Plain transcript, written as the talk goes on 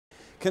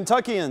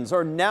Kentuckians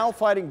are now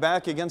fighting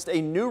back against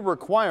a new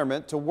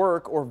requirement to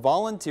work or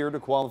volunteer to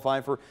qualify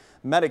for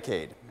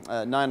Medicaid.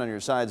 9 on your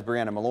side's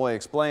Brianna Malloy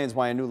explains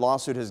why a new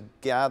lawsuit has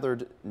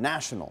gathered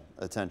national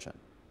attention.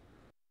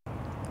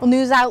 Well,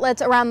 news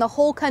outlets around the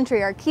whole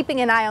country are keeping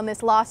an eye on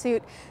this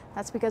lawsuit.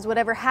 That's because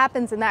whatever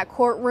happens in that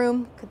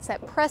courtroom could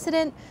set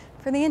precedent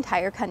for the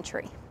entire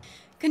country.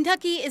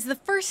 Kentucky is the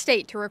first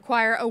state to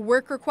require a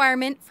work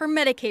requirement for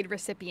Medicaid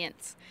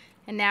recipients.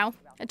 And now,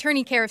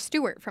 attorney Kara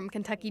Stewart from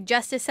Kentucky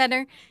Justice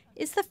Center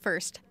is the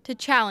first to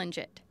challenge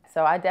it.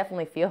 So I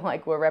definitely feel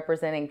like we're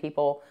representing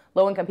people,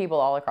 low-income people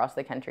all across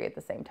the country at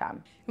the same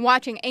time.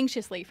 Watching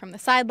anxiously from the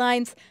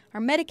sidelines are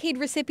Medicaid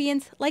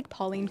recipients like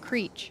Pauline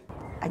Creech.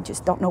 I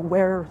just don't know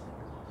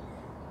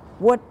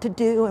what to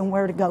do and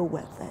where to go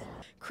with it.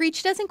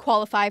 Creech doesn't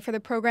qualify for the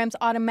program's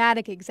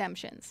automatic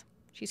exemptions.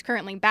 She's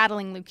currently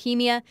battling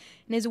leukemia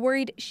and is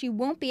worried she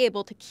won't be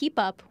able to keep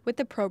up with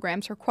the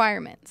program's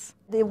requirements.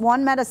 The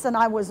one medicine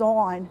I was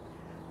on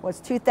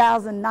was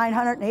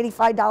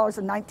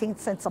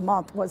 $2,985.19 a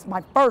month, was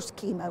my first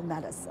chemo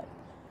medicine.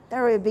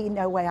 There would be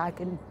no way I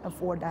can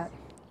afford that.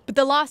 But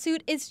the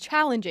lawsuit is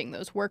challenging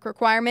those work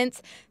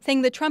requirements,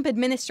 saying the Trump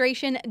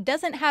administration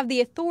doesn't have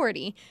the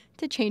authority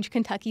to change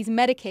Kentucky's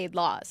Medicaid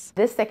laws.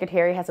 This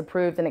secretary has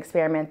approved an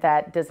experiment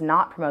that does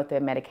not promote the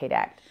Medicaid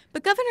Act.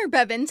 But Governor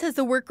Bevin says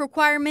the work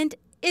requirement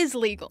is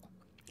legal.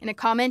 In a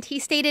comment, he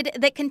stated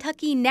that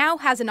Kentucky now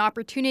has an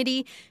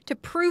opportunity to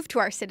prove to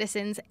our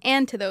citizens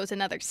and to those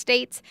in other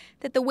states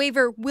that the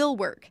waiver will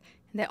work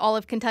and that all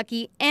of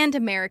Kentucky and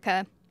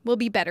America will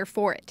be better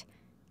for it.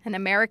 And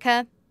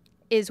America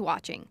is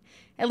watching.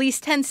 At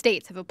least 10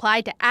 states have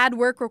applied to add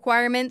work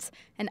requirements,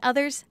 and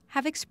others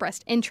have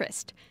expressed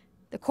interest.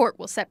 The court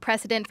will set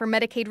precedent for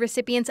Medicaid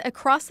recipients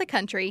across the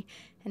country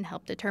and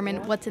help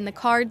determine what's in the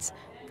cards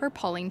for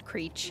Pauline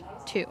Creech,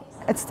 too.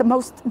 It's the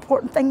most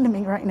important thing to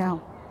me right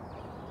now.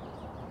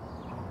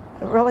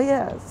 It really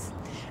is.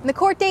 And the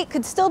court date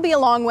could still be a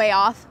long way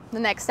off.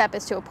 The next step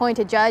is to appoint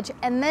a judge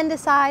and then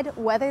decide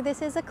whether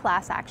this is a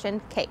class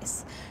action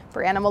case.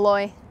 Brianna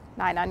Malloy,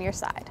 9 on your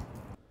side.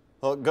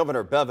 Well,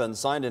 Governor Bevin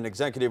signed an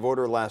executive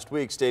order last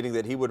week stating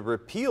that he would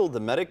repeal the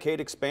Medicaid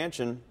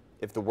expansion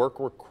if the work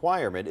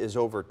requirement is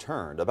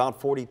overturned.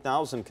 About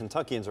 40,000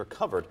 Kentuckians are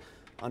covered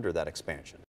under that expansion.